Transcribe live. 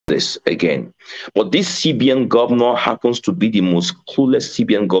this again. But this CBN governor happens to be the most clueless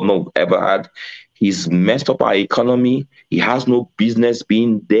CBN governor we've ever had. He's messed up our economy. He has no business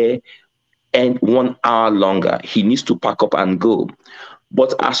being there. And 1 hour longer, he needs to pack up and go.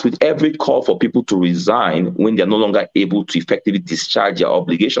 But as with every call for people to resign when they're no longer able to effectively discharge their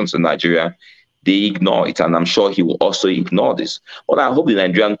obligations in Nigeria, they ignore it. And I'm sure he will also ignore this. But I hope the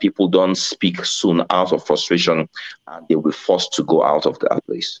Nigerian people don't speak soon out of frustration and they will be forced to go out of that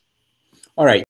place. All right.